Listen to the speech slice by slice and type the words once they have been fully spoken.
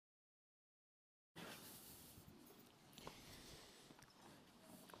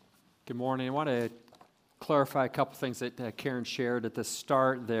Good morning. I want to clarify a couple things that Karen shared at the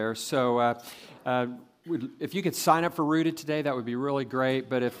start there. So if you could sign up for Rooted today, that would be really great.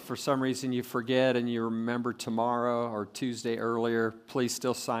 But if for some reason you forget and you remember tomorrow or Tuesday earlier, please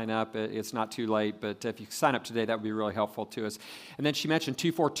still sign up. It's not too late. But if you sign up today, that would be really helpful to us. And then she mentioned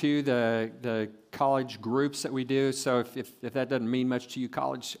 242, the college groups that we do. So if that doesn't mean much to you,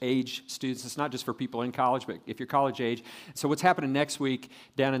 college-age students, it's not just for people in college, but if you're college-age. So what's happening next week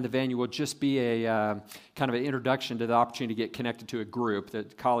down in the venue will just be a kind of an introduction to the opportunity to get connected to a group, the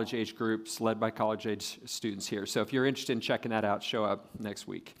college-age groups led by college-age students here. So if you're interested in checking that out, show up next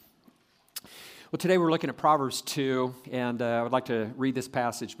week. Well, today we're looking at Proverbs 2, and I would like to read this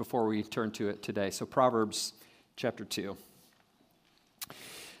passage before we turn to it today. So Proverbs chapter 2.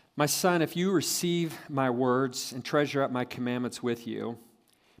 My son, if you receive my words and treasure up my commandments with you,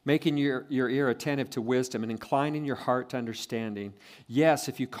 making your ear attentive to wisdom and inclining your heart to understanding, yes,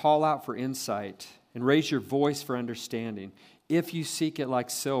 if you call out for insight and raise your voice for understanding, if you seek it like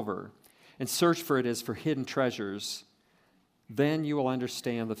silver and search for it as for hidden treasures, then you will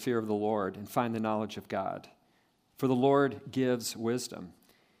understand the fear of the Lord and find the knowledge of God. For the Lord gives wisdom,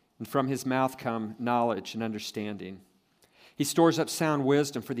 and from his mouth come knowledge and understanding. He stores up sound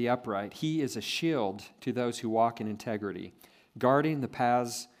wisdom for the upright. He is a shield to those who walk in integrity, guarding the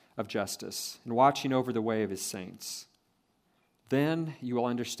paths of justice and watching over the way of his saints. Then you will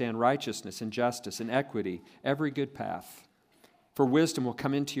understand righteousness and justice and equity, every good path. For wisdom will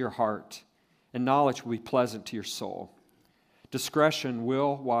come into your heart, and knowledge will be pleasant to your soul. Discretion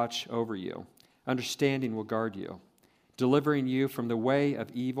will watch over you. Understanding will guard you, delivering you from the way of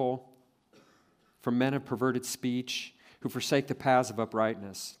evil, from men of perverted speech, who forsake the paths of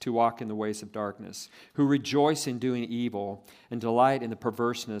uprightness, to walk in the ways of darkness, who rejoice in doing evil and delight in the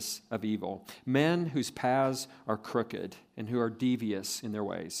perverseness of evil, men whose paths are crooked and who are devious in their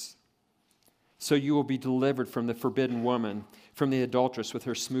ways. So you will be delivered from the forbidden woman, from the adulteress with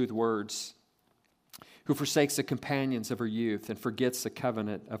her smooth words, who forsakes the companions of her youth and forgets the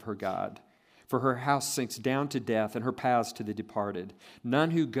covenant of her God. For her house sinks down to death and her paths to the departed. None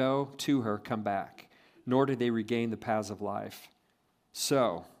who go to her come back, nor do they regain the paths of life.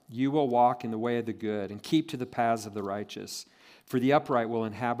 So you will walk in the way of the good and keep to the paths of the righteous. For the upright will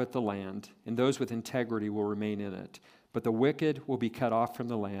inhabit the land, and those with integrity will remain in it. But the wicked will be cut off from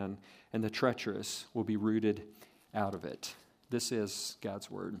the land, and the treacherous will be rooted out of it. This is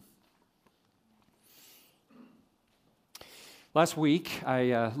God's word. Last week,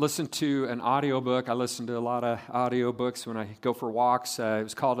 I listened to an audiobook. I listen to a lot of audiobooks when I go for walks. It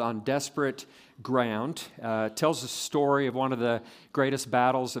was called On Desperate Ground. It tells the story of one of the greatest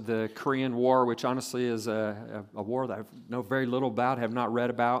battles of the Korean War, which honestly is a war that I know very little about, have not read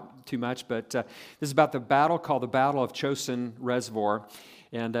about too much. But this is about the battle called the Battle of Chosin Reservoir.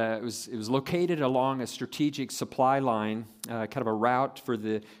 And it was located along a strategic supply line, kind of a route for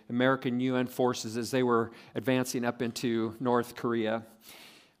the American UN forces as they were advancing up into North Korea.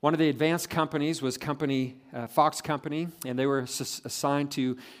 One of the advanced companies was Fox Company, and they were assigned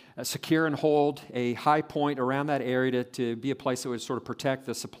to secure and hold a high point around that area to be a place that would sort of protect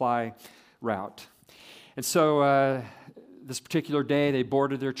the supply route. And so this particular day, they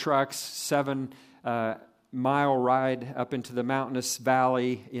boarded their trucks, 7-mile ride up into the mountainous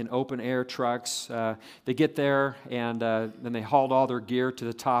valley in open-air trucks. They get there, and then they hauled all their gear to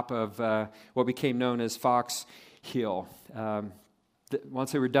the top of what became known as Fox Hill.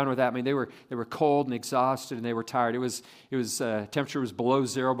 Once they were done with that, I mean, they were cold and exhausted, and they were tired. It was temperature was below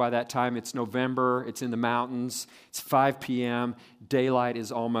zero by that time. It's November. It's in the mountains. It's 5 p.m. Daylight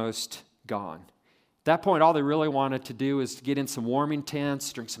is almost gone. At that point, all they really wanted to do was to get in some warming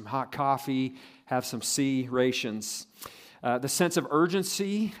tents, drink some hot coffee, have some sea rations. The sense of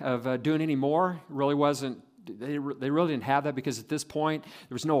urgency of doing any more really wasn't. They really didn't have that because at this point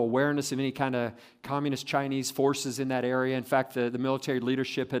there was no awareness of any kind of communist Chinese forces in that area. In fact, the military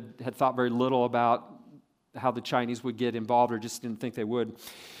leadership had thought very little about how the Chinese would get involved, or just didn't think they would.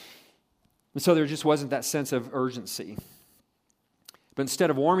 And so there just wasn't that sense of urgency. But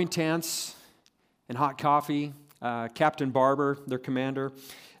instead of warming tents and hot coffee, Captain Barber, their commander,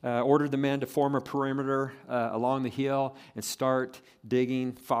 ordered the men to form a perimeter along the hill and start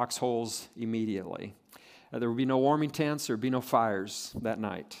digging foxholes immediately. There would be no warming tents, there would be no fires that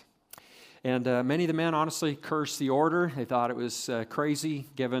night. And many of the men honestly cursed the order. They thought it was crazy,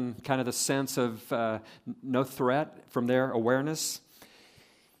 given kind of the sense of no threat from their awareness.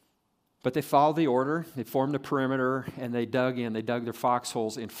 But they followed the order, they formed a perimeter, and they dug their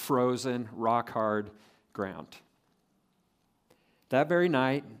foxholes in frozen, rock-hard ground. That very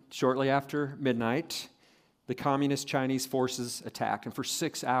night, shortly after midnight, the communist Chinese forces attacked. And for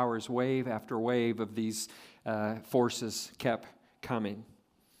 6 hours, wave after wave of these forces kept coming.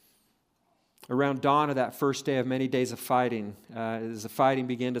 Around dawn of that first day of many days of fighting, as the fighting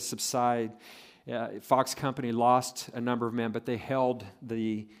began to subside, Fox Company lost a number of men, but they held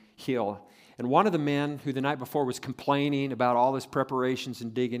the hill. And one of the men who the night before was complaining about all his preparations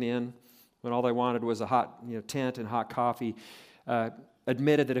and digging in, when all they wanted was a hot tent and hot coffee,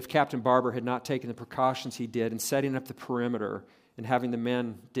 admitted that if Captain Barber had not taken the precautions he did in setting up the perimeter and having the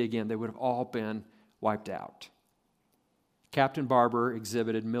men dig in, they would have all been wiped out. Captain Barber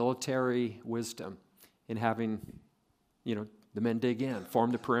exhibited military wisdom in having, the men dig in,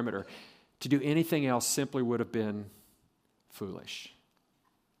 form the perimeter. To do anything else simply would have been foolish.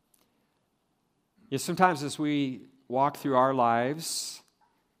 Sometimes as we walk through our lives,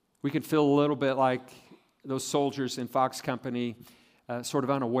 we can feel a little bit like those soldiers in Fox Company, sort of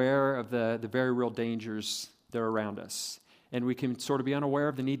unaware of the very real dangers that are around us. And we can sort of be unaware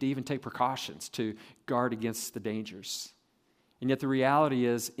of the need to even take precautions to guard against the dangers. And yet the reality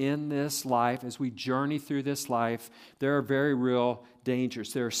is, in this life, as we journey through this life, there are very real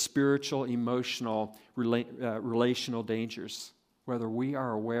dangers. There are spiritual, emotional, relational dangers, whether we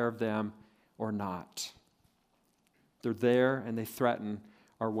are aware of them or not. They're there and they threaten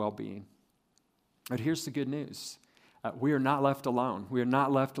our well-being. But here's the good news. We are not left alone. We are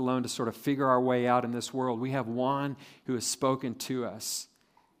not left alone to sort of figure our way out in this world. We have one who has spoken to us,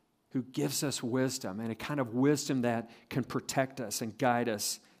 who gives us wisdom, and a kind of wisdom that can protect us and guide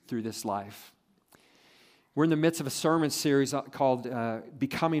us through this life. We're in the midst of a sermon series called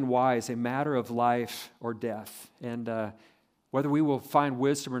Becoming Wise, a Matter of Life or Death. And whether we will find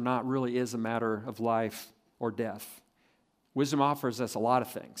wisdom or not really is a matter of life or death. Wisdom offers us a lot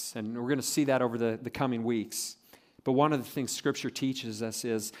of things, and we're going to see that over the coming weeks. But one of the things Scripture teaches us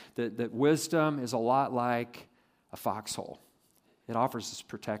is that wisdom is a lot like a foxhole. It offers us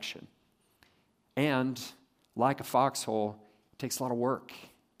protection. And like a foxhole, it takes a lot of work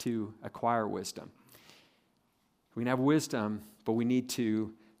to acquire wisdom. We can have wisdom, but we need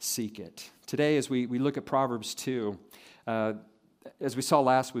to seek it. Today, as we look at Proverbs 2, as we saw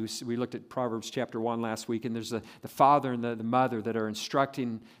last week, we looked at Proverbs chapter 1 last week, and there's the father and the mother that are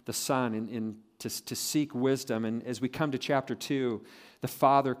instructing the son to seek wisdom. And as we come to chapter 2, the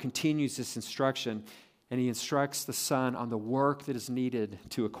father continues this instruction, and he instructs the son on the work that is needed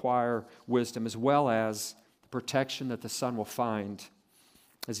to acquire wisdom, as well as the protection that the son will find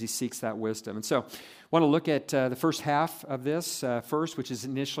as he seeks that wisdom. And so I want to look at the first half of this first, which is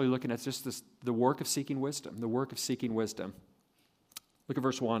initially looking at just the work of seeking wisdom, the work of seeking wisdom. Look at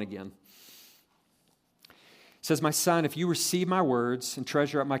verse 1 again. It says, "My son, if you receive my words and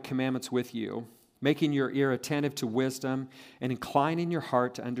treasure up my commandments with you, making your ear attentive to wisdom and inclining your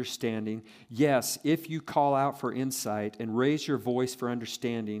heart to understanding, yes, if you call out for insight and raise your voice for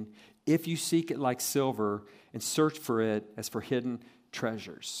understanding, if you seek it like silver and search for it as for hidden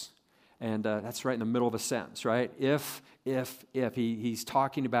treasures." And that's right in the middle of a sentence, right? If. He's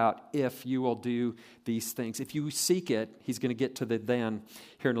talking about if you will do these things. If you seek it, he's going to get to the then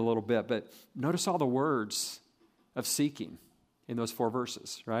here in a little bit. But notice all the words of seeking in those 4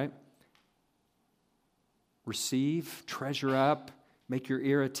 verses, right? Receive, treasure up, make your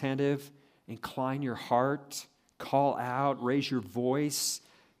ear attentive, incline your heart, call out, raise your voice,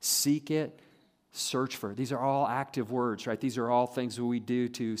 seek it, search for it. These are all active words, right? These are all things that we do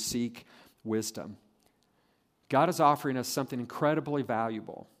to seek wisdom. God is offering us something incredibly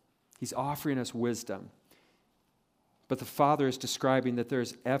valuable. He's offering us wisdom. But the Father is describing that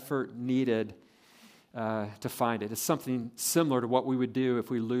there's effort needed to find it. It's something similar to what we would do if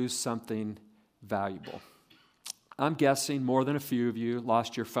we lose something valuable. I'm guessing more than a few of you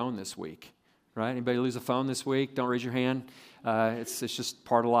lost your phone this week, right? Anybody lose a phone this week? Don't raise your hand. It's just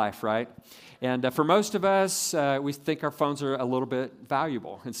part of life, right? And for most of us, we think our phones are a little bit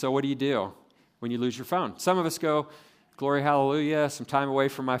valuable. And so what do you do when you lose your phone? Some of us go, glory, hallelujah, some time away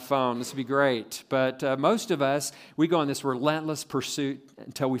from my phone. This would be great. But most of us, we go on this relentless pursuit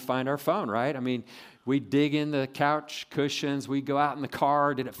until we find our phone, right? I mean, we dig in the couch cushions. We go out in the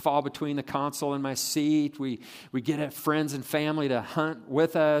car. Did it fall between the console and my seat? We get at friends and family to hunt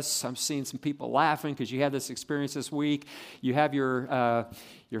with us. I'm seeing some people laughing because you had this experience this week. You have your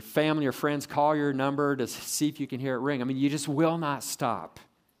family or friends call your number to see if you can hear it ring. I mean, you just will not stop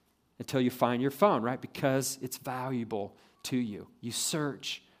until you find your phone, right? Because it's valuable to you. You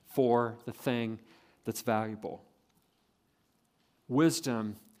search for the thing that's valuable.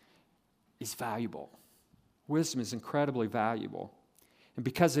 Wisdom is valuable. Wisdom is incredibly valuable. And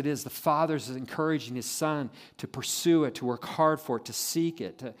because it is, the Father is encouraging His Son to pursue it, to work hard for it, to seek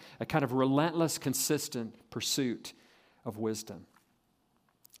it, a kind of relentless, consistent pursuit of wisdom.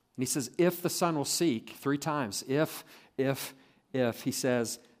 And He says, if the Son will seek, 3 times, if, He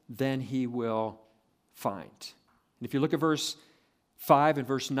says, then He will find. And if you look at verse 5 and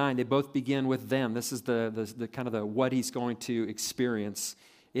verse 9, they both begin with them. This is the kind of the what He's going to experience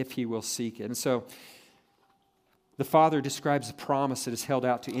if He will seek it. And so the Father describes a promise that is held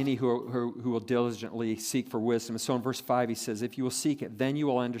out to any who will diligently seek for wisdom. And so in verse 5 He says, if you will seek it, then you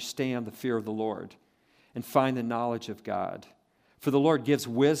will understand the fear of the Lord and find the knowledge of God. For the Lord gives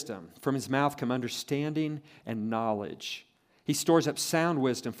wisdom. From His mouth come understanding and knowledge. He stores up sound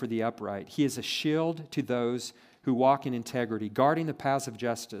wisdom for the upright. He is a shield to those who walk in integrity, guarding the paths of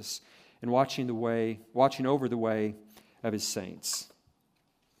justice and watching over the way of His saints.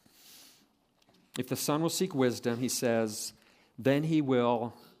 If the Son will seek wisdom, He says, then he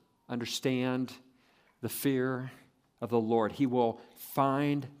will understand the fear of the Lord. He will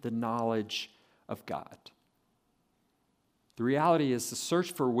find the knowledge of God. The reality is the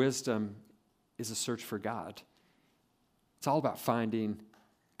search for wisdom is a search for God. It's all about finding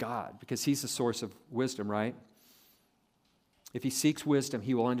God because He's the source of wisdom, right? If he seeks wisdom,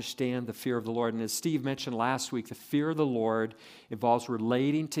 he will understand the fear of the Lord. And as Steve mentioned last week, the fear of the Lord involves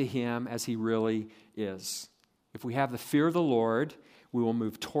relating to Him as He really is. If we have the fear of the Lord, we will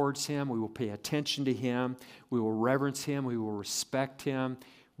move towards Him. We will pay attention to Him. We will reverence Him. We will respect Him.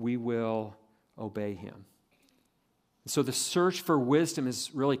 We will obey Him. So the search for wisdom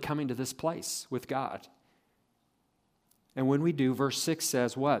is really coming to this place with God. And when we do, verse 6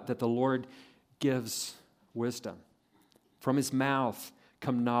 says what? That the Lord gives wisdom. From His mouth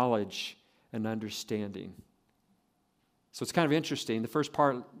come knowledge and understanding. So it's kind of interesting. The first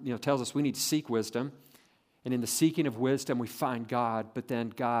part, tells us we need to seek wisdom. And in the seeking of wisdom, we find God, but then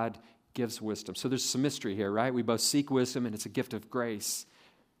God gives wisdom. So there's some mystery here, right? We both seek wisdom, and it's a gift of grace.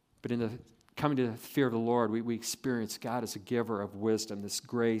 But in the coming to the fear of the Lord, we experience God as a giver of wisdom, this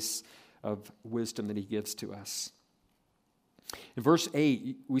grace of wisdom that He gives to us. In verse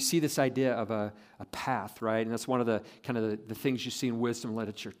 8, we see this idea of a path, right? And that's one of the kind of the things you see in wisdom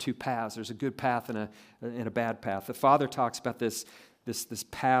literature, 2 paths. There's a good path and a bad path. The Father talks about this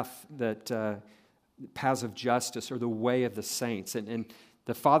path, that paths of justice or the way of the saints. And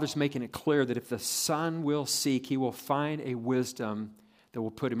the Father's making it clear that if the Son will seek, He will find a wisdom that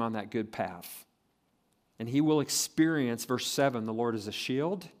will put him on that good path. And he will experience, verse 7, the Lord as a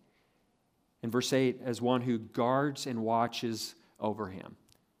shield. And verse 8, as one who guards and watches over him.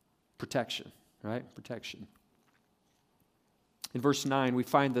 Protection, right? Protection. In verse 9, we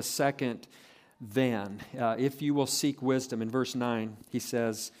find the second then. If you will seek wisdom, in verse 9, he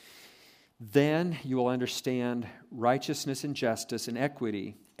says, then you will understand righteousness and justice and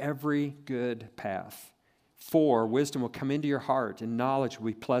equity, every good path. For wisdom will come into your heart, and knowledge will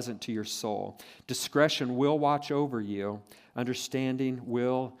be pleasant to your soul. Discretion will watch over you. Understanding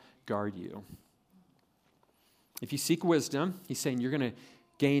will guard you. If you seek wisdom, he's saying you're going to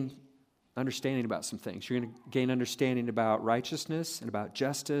gain understanding about some things. You're going to gain understanding about righteousness and about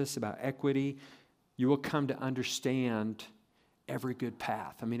justice, about equity. You will come to understand every good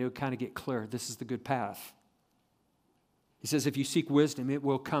path. I mean, it will kind of get clear. This is the good path. He says if you seek wisdom, it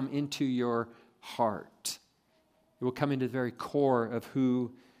will come into your heart. It will come into the very core of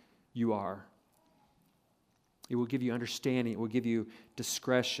who you are. It will give you understanding. It will give you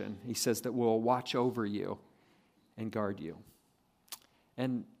discretion. He says that will watch over you and guard you.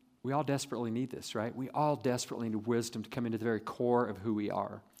 And we all desperately need this, right? We all desperately need wisdom to come into the very core of who we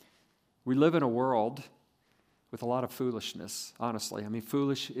are. We live in a world with a lot of foolishness, honestly. I mean,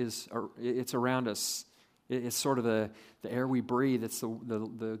 it's around us. It's sort of the air we breathe. It's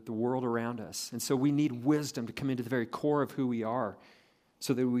the world around us. And so we need wisdom to come into the very core of who we are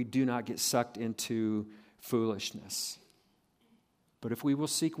so that we do not get sucked into foolishness. But if we will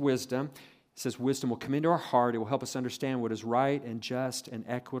seek wisdom, it says wisdom will come into our heart. It will help us understand what is right and just and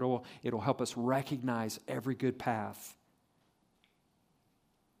equitable. It will help us recognize every good path.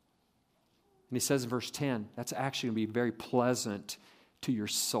 And he says in verse 10, that's actually going to be very pleasant to your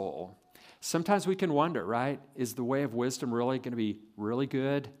soul. Sometimes we can wonder, right? Is the way of wisdom really going to be really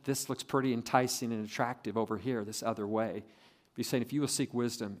good? This looks pretty enticing and attractive over here, this other way. But he's saying if you will seek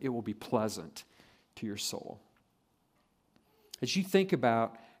wisdom, it will be pleasant to your soul. As you think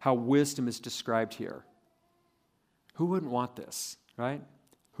about how wisdom is described here, who wouldn't want this, right?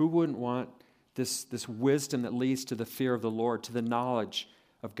 Who wouldn't want this wisdom that leads to the fear of the Lord, to the knowledge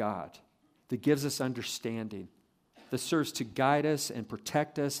of God, that gives us understanding, that serves to guide us and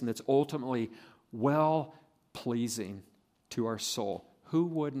protect us, and that's ultimately well-pleasing to our soul? Who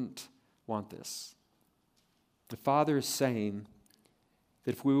wouldn't want this? The Father is saying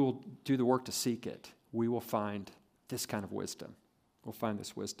that if we will do the work to seek it, we will find this kind of wisdom. We'll find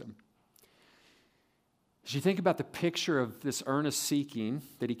this wisdom. As you think about the picture of this earnest seeking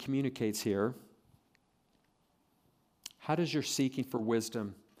that he communicates here, how does your seeking for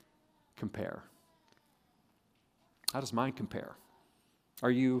wisdom compare? How does mine compare?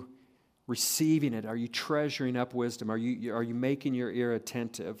 Are you receiving it? Are you treasuring up wisdom? Are you making your ear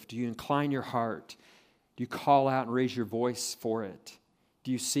attentive? Do you incline your heart? Do you call out and raise your voice for it?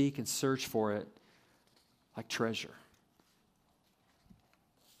 Do you seek and search for it like treasure?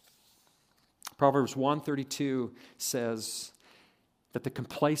 Proverbs 132 says that the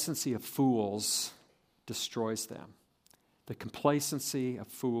complacency of fools destroys them. The complacency of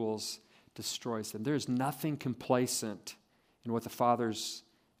fools destroys them. There's nothing complacent in what the Father's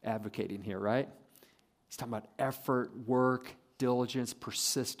advocating here, right? He's talking about effort, work, diligence,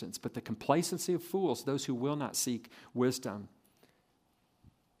 persistence. But the complacency of fools, those who will not seek wisdom,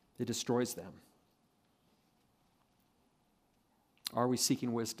 it destroys them. Are we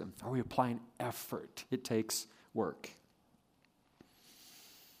seeking wisdom? Are we applying effort? It takes work.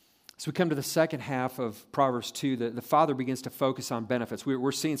 So we come to the second half of Proverbs 2. The Father begins to focus on benefits.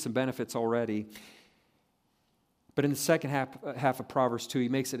 We're seeing some benefits already. But in the second half of Proverbs 2, he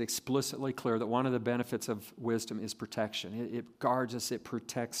makes it explicitly clear that one of the benefits of wisdom is protection. It guards us. It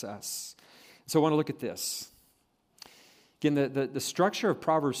protects us. So I want to look at this. Again, the structure of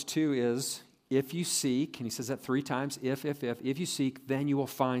Proverbs 2 is, if you seek, and he says that 3 times, if you seek, then you will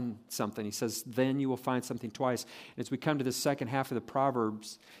find something. He says, then you will find something twice. As we come to the second half of the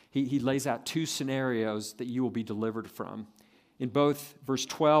Proverbs, he lays out 2 scenarios that you will be delivered from. In both verse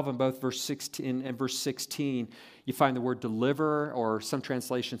 12 and both verse 16 and verse 16, you find the word deliver, or some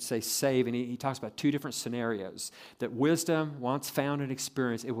translations say save, and he talks about 2 different scenarios. That wisdom, once found and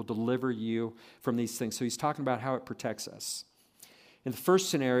experienced, it will deliver you from these things. So he's talking about how it protects us. In the first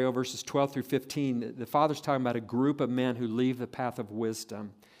scenario, verses 12 through 15, the Father's talking about a group of men who leave the path of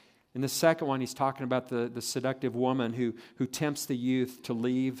wisdom. In the second one, he's talking about the seductive woman who tempts the youth to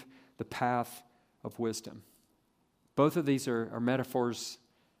leave the path of wisdom. Both of these are metaphors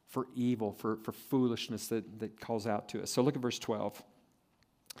for evil, for foolishness that calls out to us. So look at verse 12.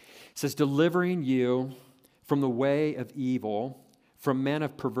 It says, delivering you from the way of evil, from men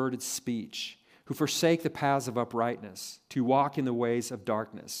of perverted speech, who forsake the paths of uprightness, to walk in the ways of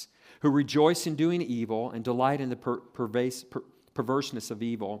darkness, who rejoice in doing evil and delight in the perverseness of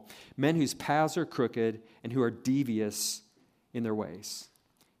evil, men whose paths are crooked and who are devious in their ways.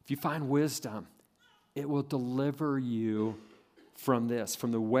 If you find wisdom, it will deliver you from this,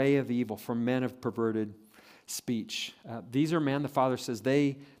 from the way of evil, from men of perverted speech. These are men, the Father says,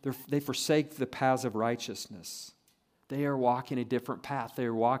 they forsake the paths of righteousness. They are walking a different path. They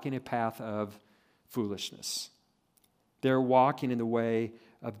are walking a path of foolishness. They're walking in the way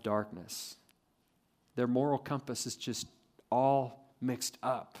of darkness. Their moral compass is just all mixed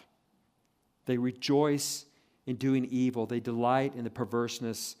up. They rejoice in doing evil. They delight in the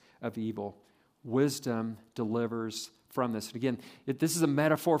perverseness of evil. Wisdom delivers from this. And again, this is a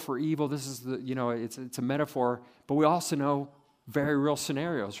metaphor for evil. This is it's a metaphor, but we also know very real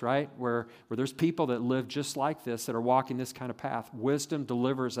scenarios, right? Where there's people that live just like this, that are walking this kind of path. Wisdom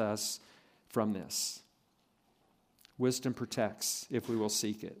delivers us from this. Wisdom protects if we will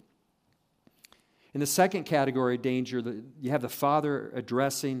seek it. In the second category of danger, you have the Father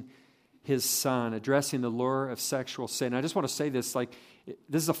addressing his Son, addressing the lure of sexual sin. I just want to say this,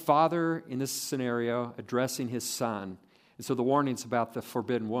 this is a father in this scenario addressing his son. And so the warning's about the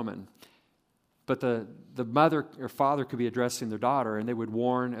forbidden woman. But the mother or father could be addressing their daughter, and they would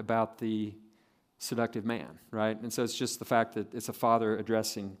warn about the seductive man, right? And so it's just the fact that it's a father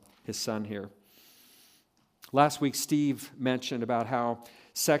addressing his son here. Last week, Steve mentioned about how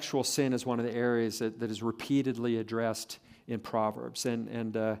sexual sin is one of the areas that is repeatedly addressed in Proverbs.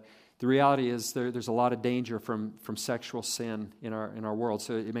 And the reality is there's a lot of danger from sexual sin in our world.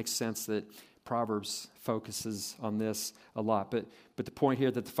 So it makes sense that Proverbs focuses on this a lot. But the point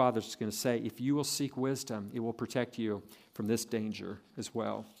here that the Father's going to say, if you will seek wisdom, it will protect you from this danger as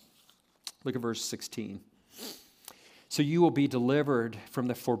well. Look at verse 16. So you will be delivered from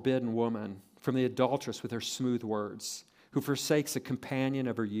the forbidden woman, from the adulteress with her smooth words, who forsakes a companion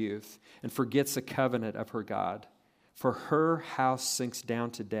of her youth and forgets the covenant of her God. For her house sinks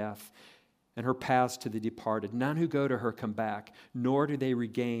down to death, and her paths to the departed. None who go to her come back, nor do they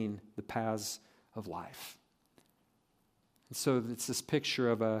regain the paths of life. And so it's this picture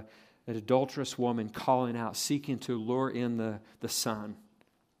of an adulterous woman calling out, seeking to lure in the son.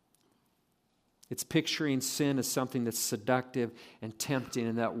 It's picturing sin as something that's seductive and tempting,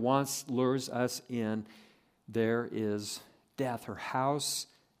 and that once lures us in, there is death. Her house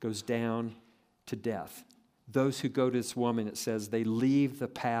goes down to death. Those who go to this woman, it says, they leave the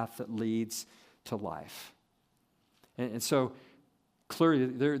path that leads to life. And so, clearly,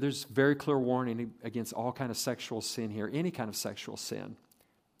 there's very clear warning against all kind of sexual sin here, any kind of sexual sin.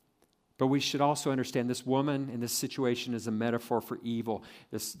 But we should also understand this woman in this situation is a metaphor for evil,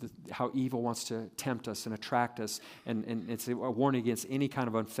 how evil wants to tempt us and attract us, and it's a warning against any kind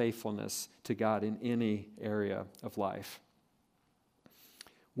of unfaithfulness to God in any area of life.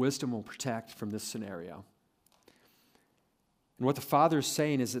 Wisdom will protect from this scenario. And what the Father is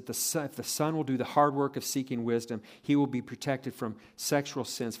saying is that if the Son will do the hard work of seeking wisdom, he will be protected from sexual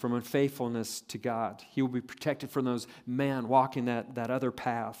sins, from unfaithfulness to God. He will be protected from those men walking that other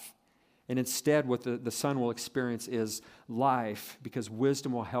path. And instead, what the Son will experience is life, because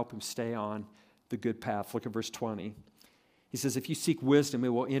wisdom will help him stay on the good path. Look at verse 20. He says, if you seek wisdom, it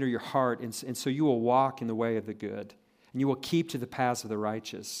will enter your heart, and so you will walk in the way of the good, and you will keep to the paths of the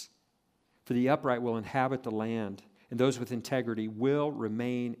righteous. For the upright will inhabit the land, and those with integrity will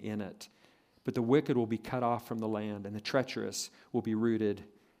remain in it. But the wicked will be cut off from the land, and the treacherous will be rooted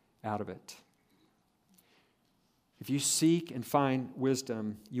out of it. If you seek and find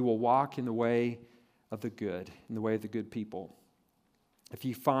wisdom, you will walk in the way of the good, in the way of the good people. If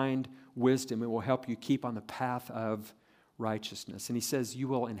you find wisdom, it will help you keep on the path of righteousness. And he says you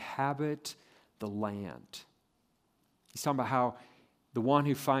will inhabit the land. He's talking about how the one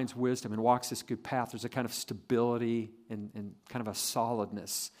who finds wisdom and walks this good path, there's a kind of stability and kind of a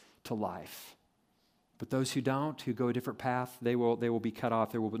solidness to life. But those who don't, who go a different path, they will be cut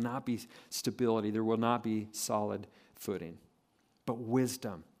off. There will not be stability. There will not be solid footing. But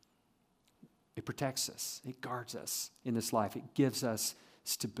wisdom, it protects us. It guards us in this life. It gives us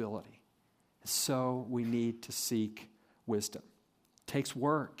stability. So we need to seek wisdom. It takes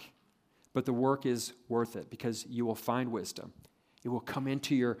work, but the work is worth it because you will find wisdom. It will come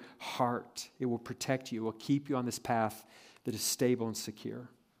into your heart. It will protect you. It will keep you on this path that is stable and secure.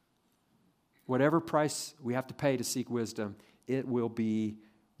 Whatever price we have to pay to seek wisdom, it will be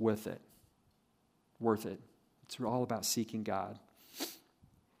worth it. Worth it. It's all about seeking God.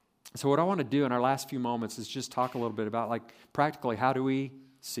 So what I want to do in our last few moments is just talk a little bit about, like, practically, how do we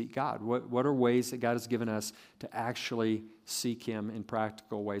seek God? What are ways that God has given us to actually seek Him in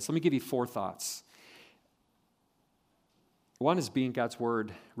practical ways? Let me give you 4 thoughts. One is be in God's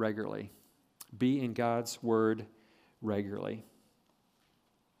Word regularly. Be in God's Word regularly.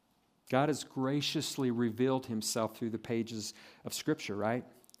 God has graciously revealed Himself through the pages of Scripture, right?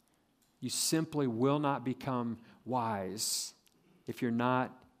 You simply will not become wise if you're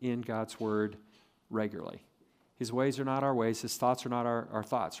not in God's Word regularly. His ways are not our ways. His thoughts are not our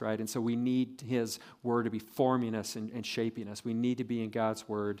thoughts, right? And so we need His Word to be forming us and shaping us. We need to be in God's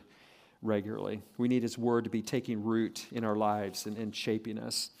Word regularly. We need His Word to be taking root in our lives and shaping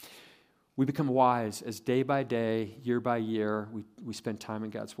us. We become wise as day by day, year by year, we spend time in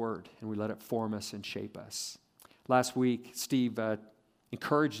God's Word and we let it form us and shape us. Last week, Steve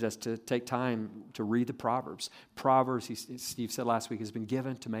encouraged us to take time to read the Proverbs. Proverbs, Steve said last week, has been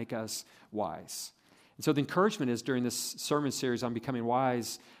given to make us wise. And so the encouragement is during this sermon series on becoming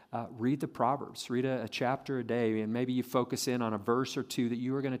wise, read the Proverbs. Read a chapter a day, and maybe you focus in on a verse or two that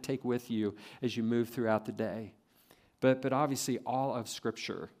you are going to take with you as you move throughout the day. But obviously, all of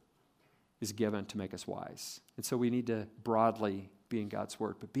Scripture is given to make us wise. And so we need to broadly be in God's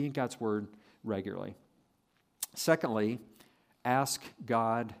Word, but be in God's Word regularly. Secondly, ask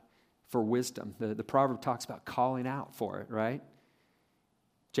God for wisdom. The proverb talks about calling out for it, right?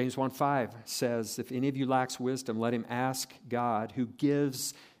 James 1:5 says, if any of you lacks wisdom, let him ask God, who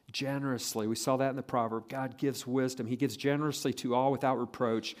gives generously. We saw that in the proverb. God gives wisdom. He gives generously to all without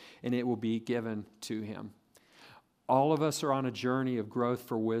reproach, and it will be given to him. All of us are on a journey of growth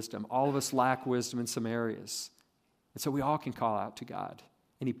for wisdom. All of us lack wisdom in some areas. And so we all can call out to God.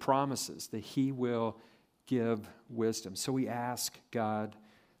 And He promises that He will give wisdom. So we ask God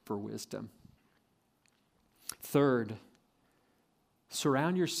for wisdom. Third,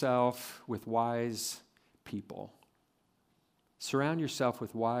 surround yourself with wise people. Surround yourself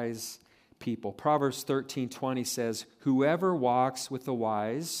with wise people. Proverbs 13:20 says, whoever walks with the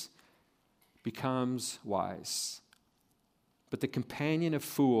wise becomes wise, but the companion of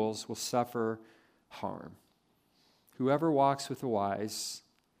fools will suffer harm. Whoever walks with the wise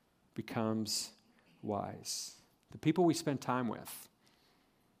becomes wise. The people we spend time with,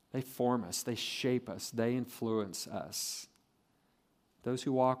 they form us, they shape us, they influence us. Those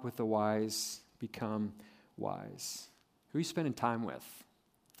who walk with the wise become wise. Who are you spending time with?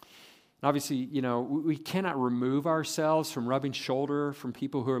 Obviously, we cannot remove ourselves from rubbing shoulder from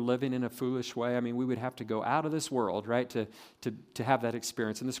people who are living in a foolish way. I mean, we would have to go out of this world, right, to have that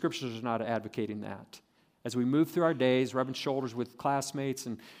experience. And the Scriptures are not advocating that. As we move through our days, rubbing shoulders with classmates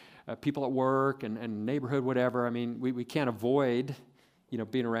and people at work and neighborhood, whatever, I mean, we can't avoid,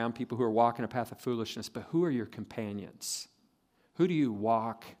 being around people who are walking a path of foolishness. But who are your companions? Who do you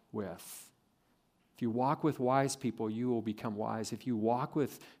walk with? If you walk with wise people, you will become wise. If you walk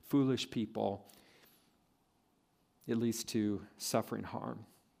with foolish people, it leads to suffering harm.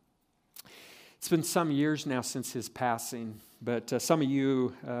 It's been some years now since his passing, but some of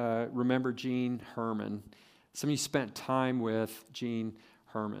you remember Gene Herman. Some of you spent time with Gene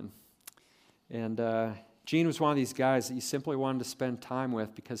Herman. And Gene was one of these guys that you simply wanted to spend time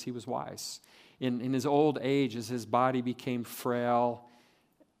with because he was wise. In his old age, as his body became frail,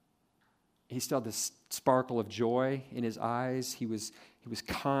 he still had this sparkle of joy in his eyes. He was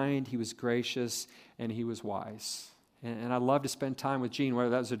kind, he was gracious, and he was wise. And I love to spend time with Gene, whether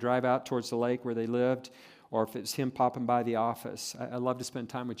that was a drive out towards the lake where they lived, or if it's him popping by the office. I love to spend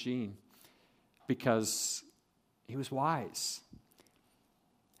time with Gene because he was wise.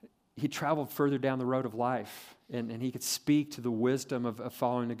 He traveled further down the road of life, and he could speak to the wisdom of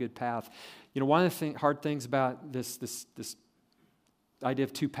following a good path. One of the hard things about this idea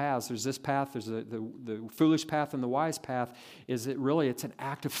of two paths, there's this path, there's the foolish path and the wise path, is it's an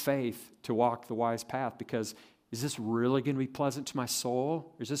act of faith to walk the wise path, because is this really going to be pleasant to my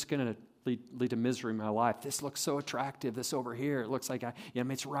soul? Or is this going to lead to misery in my life? This looks so attractive, this over here, it looks like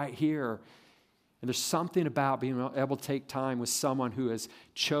it's right here. And there's something about being able to take time with someone who has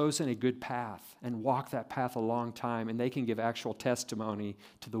chosen a good path and walked that path a long time, and they can give actual testimony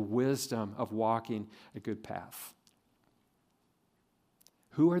to the wisdom of walking a good path.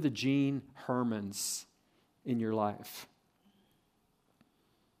 Who are the Gene Hermans in your life?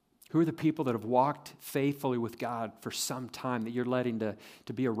 Who are the people that have walked faithfully with God for some time that you're letting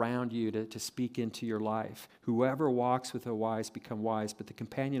to be around you, to speak into your life? Whoever walks with the wise become wise, but the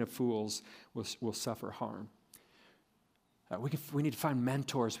companion of fools will suffer harm. We need to find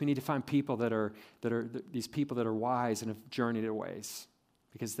mentors. We need to find people that are these people that are wise and have journeyed their ways,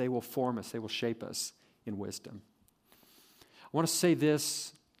 because they will form us, they will shape us in wisdom. I want to say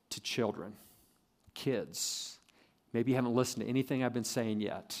this to children, kids. Maybe you haven't listened to anything I've been saying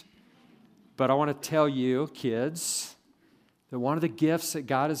yet. But I want to tell you, kids, that one of the gifts that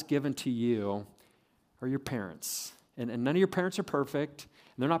God has given to you are your parents. And none of your parents are perfect,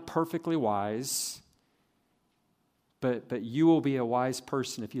 and they're not perfectly wise. But you will be a wise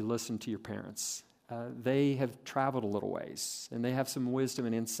person if you listen to your parents. They have traveled a little ways, and they have some wisdom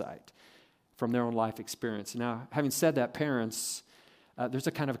and insight from their own life experience. Now, having said that, parents, there's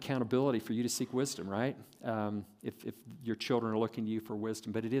a kind of accountability for you to seek wisdom, right? If your children are looking to you for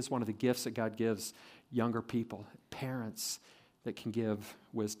wisdom. But it is one of the gifts that God gives younger people, parents that can give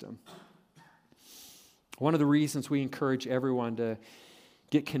wisdom. One of the reasons we encourage everyone to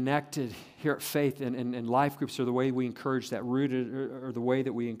get connected here at Faith and life groups are the way we encourage that, rooted, or the way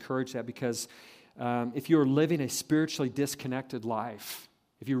that we encourage that, because if you're living a spiritually disconnected life,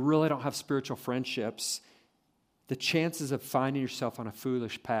 if you really don't have spiritual friendships, the chances of finding yourself on a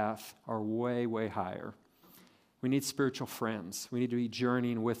foolish path are way, way higher. We need spiritual friends. We need to be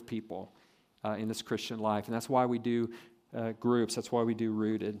journeying with people in this Christian life. And that's why we do groups. That's why we do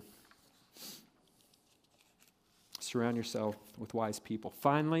Rooted. Surround yourself with wise people.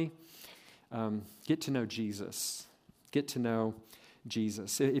 Finally, get to know Jesus. Get to know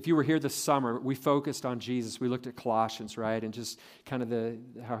Jesus. If you were here this summer, we focused on Jesus. We looked at Colossians, right? And just kind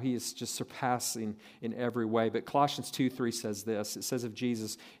of how he is just surpassing in every way. But Colossians 2:3 says this. It says of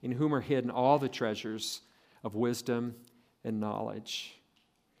Jesus, in whom are hidden all the treasures of wisdom and knowledge.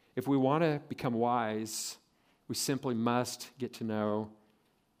 If we want to become wise, we simply must get to know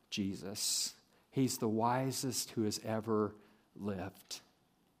Jesus. He's the wisest who has ever lived.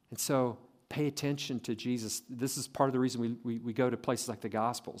 And so pay attention to Jesus. This is part of the reason we go to places like the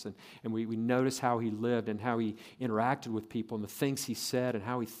Gospels, and we notice how he lived and how he interacted with people and the things he said and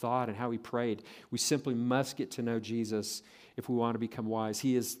how he thought and how he prayed. We simply must get to know Jesus if we want to become wise.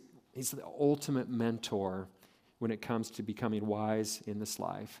 He's the ultimate mentor when it comes to becoming wise in this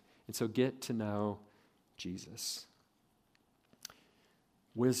life. And so get to know Jesus.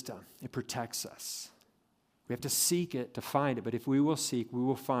 Wisdom, it protects us. We have to seek it to find it, but if we will seek, we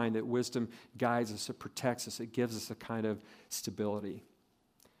will find that wisdom guides us, it protects us, it gives us a kind of stability.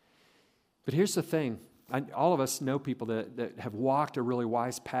 But here's the thing, all of us know people that have walked a really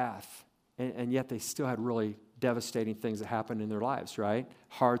wise path, and yet they still had really devastating things that happened in their lives, right?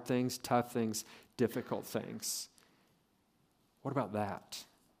 Hard things, tough things, difficult things. What about that?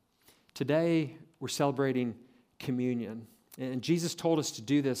 Today, we're celebrating communion. And Jesus told us to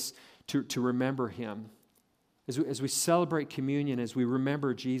do this to remember him. As we celebrate communion, as we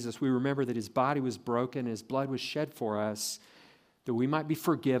remember Jesus, we remember that his body was broken, his blood was shed for us, that we might be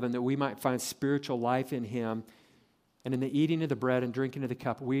forgiven, that we might find spiritual life in him. And in the eating of the bread and drinking of the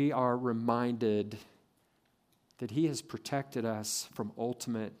cup, we are reminded that he has protected us from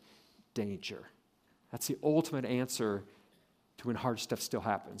ultimate danger. That's the ultimate answer to when hard stuff still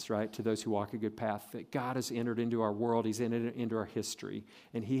happens, right? To those who walk a good path, that God has entered into our world, he's entered into our history,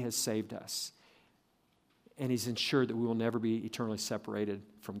 and he has saved us. And he's ensured that we will never be eternally separated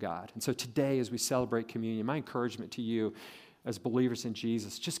from God. And so today, as we celebrate communion, my encouragement to you as believers in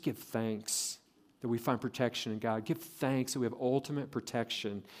Jesus, just give thanks that we find protection in God. Give thanks that we have ultimate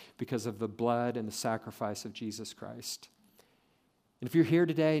protection because of the blood and the sacrifice of Jesus Christ. And if you're here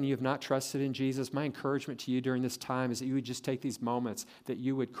today and you have not trusted in Jesus, my encouragement to you during this time is that you would just take these moments, that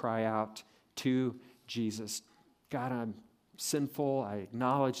you would cry out to Jesus. God, I'm sinful. I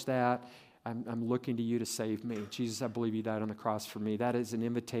acknowledge that. I'm looking to you to save me. Jesus, I believe you died on the cross for me. That is an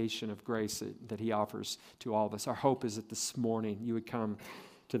invitation of grace that he offers to all of us. Our hope is that this morning you would come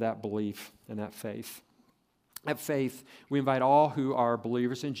to that belief and that faith. That faith, we invite all who are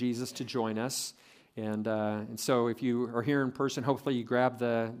believers in Jesus to join us. And so if you are here in person, hopefully you grab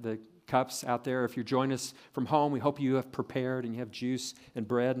the cups out there. If you're joining us from home, we hope you have prepared and you have juice and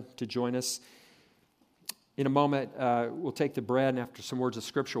bread to join us. In a moment, we'll take the bread, and after some words of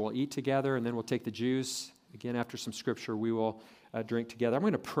Scripture, we'll eat together, and then we'll take the juice. Again, after some Scripture, we will drink together. I'm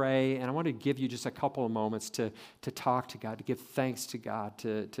going to pray, and I want to give you just a couple of moments to talk to God, to give thanks to God,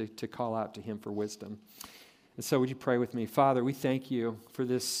 to call out to him for wisdom. And so would you pray with me? Father, we thank you for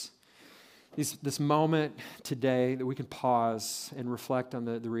this moment today that we can pause and reflect on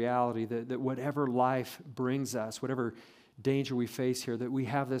the reality that whatever life brings us, whatever danger we face here, that we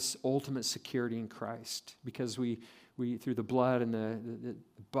have this ultimate security in Christ because we through the blood and the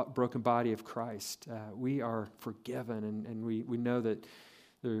broken body of Christ, we are forgiven and we know that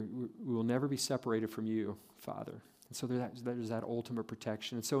we will never be separated from you, Father. And so there's that ultimate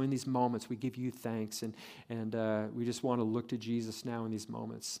protection. And so in these moments, we give you thanks and we just want to look to Jesus now in these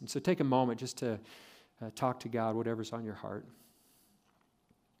moments. And so take a moment just to talk to God, whatever's on your heart.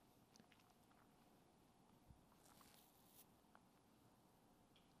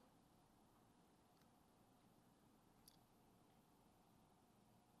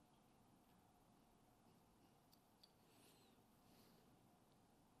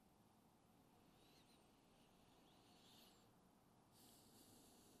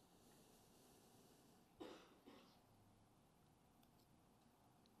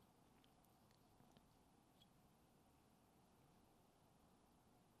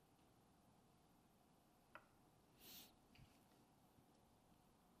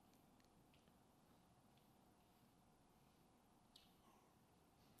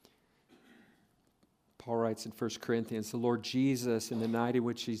 Paul writes in 1 Corinthians, the Lord Jesus, in the night in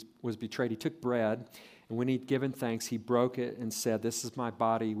which he was betrayed, he took bread, and when he'd given thanks, he broke it and said, "This is my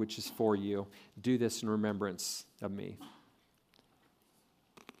body, which is for you. Do this in remembrance of me."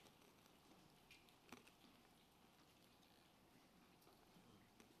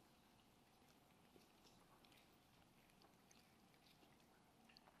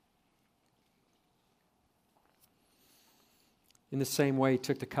 In the same way, he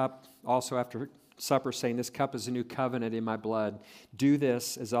took the cup also after supper, saying, "This cup is a new covenant in my blood. Do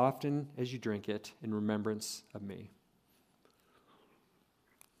this as often as you drink it in remembrance of me."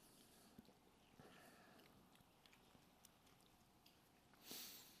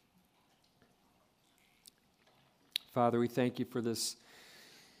 Father, we thank you for this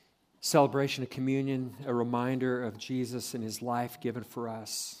celebration of communion, a reminder of Jesus and his life given for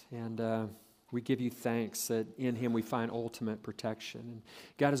us. And we give you thanks that in him we find ultimate protection. And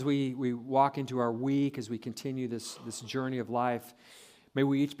God, as we walk into our week, as we continue this journey of life, may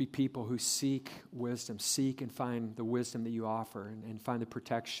we each be people who seek wisdom, seek and find the wisdom that you offer and find the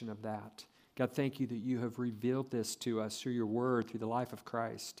protection of that. God, thank you that you have revealed this to us through your word, through the life of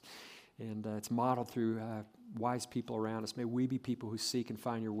Christ. And it's modeled through wise people around us. May we be people who seek and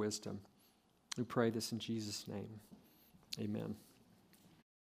find your wisdom. We pray this in Jesus' name. Amen.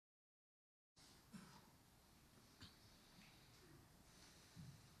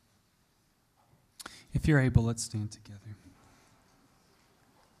 If you're able, let's stand together.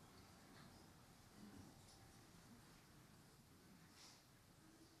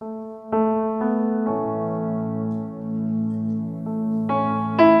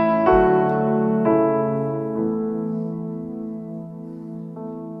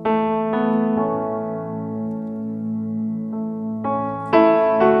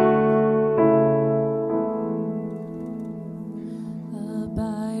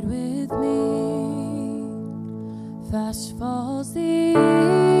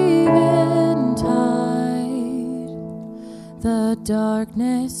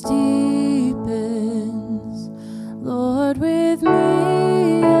 darkness deepens, Lord, with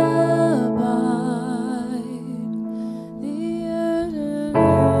me abide. The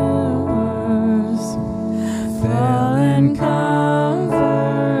universe, fallen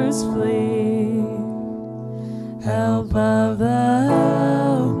comforts flee, help of the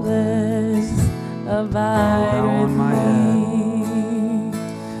helpless, abide with me.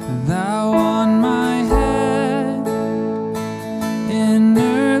 Thou on my head in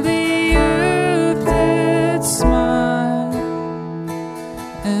early youth did smile,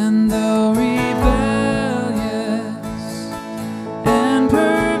 and though rebellious and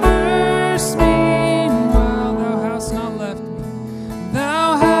perverse meanwhile, thou hast not left me,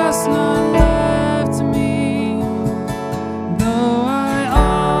 thou hast not left me, though I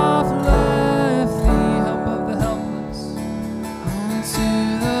oft left thee, help of the helpless, unto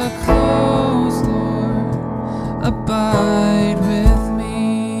the close, Lord, abide with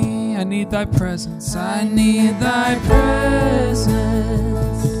me. I need thy presence, I need thy presence.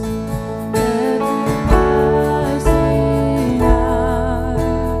 Every passing hour,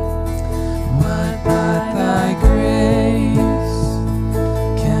 What but thy grace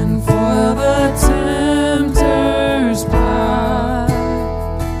can foil the tempter's power,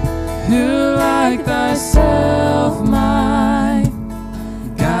 who like thyself my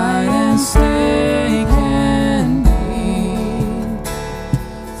guide and stay can be.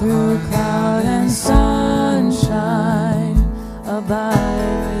 through cloud and sunshine,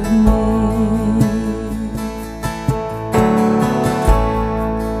 abide with me.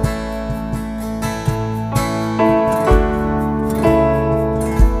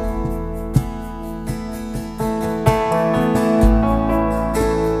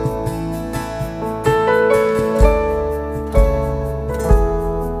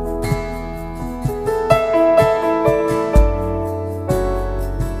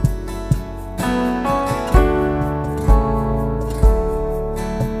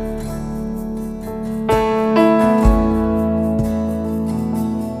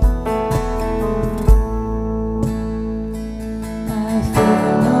 I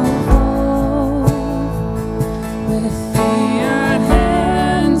fear no foe, with thee at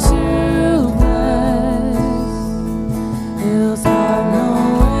hand to bless. Ills have no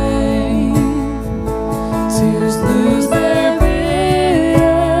way to lose their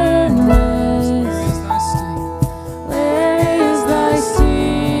bitterness. Where is thy sting? Where is thy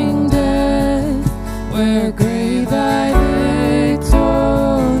sting, death? Where grave thy victory?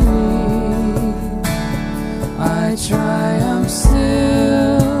 I triumph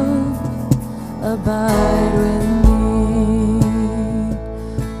still, abide with me.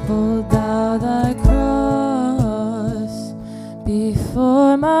 Hold thou thy cross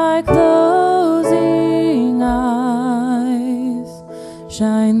before my closing eyes.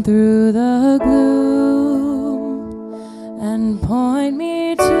 Shine through the gloom and point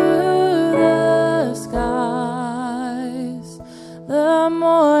me to the skies. The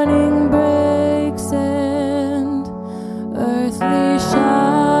morning breaks and earthly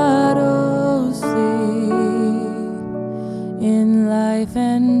shadows flee. In life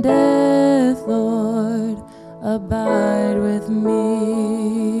and death, Lord, abide with me.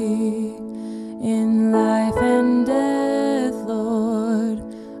 In life and death, Lord,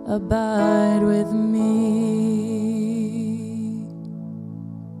 abide with me.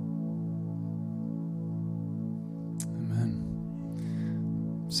 Amen.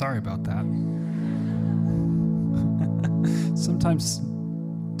 Sorry about that. Sometimes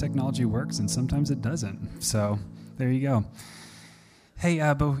technology works and sometimes it doesn't. So there you go. Hey,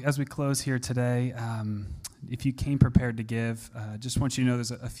 but as we close here today, if you came prepared to give, just want you to know there's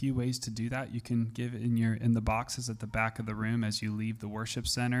a few ways to do that. You can give in the boxes at the back of the room as you leave the worship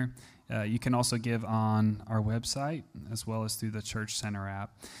center. You can also give on our website as well as through the Church Center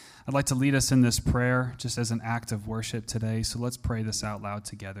app. I'd like to lead us in this prayer just as an act of worship today. So let's pray this out loud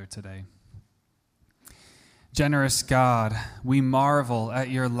together today. Generous God, we marvel at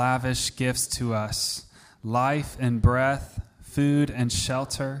your lavish gifts to us, life and breath, food and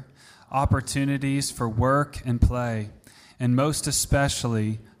shelter, opportunities for work and play, and most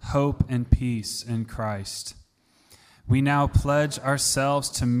especially hope and peace in Christ. We now pledge ourselves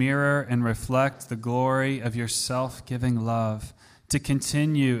to mirror and reflect the glory of your self-giving love, to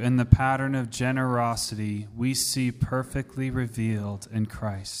continue in the pattern of generosity we see perfectly revealed in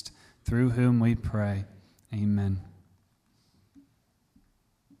Christ, through whom we pray. Amen.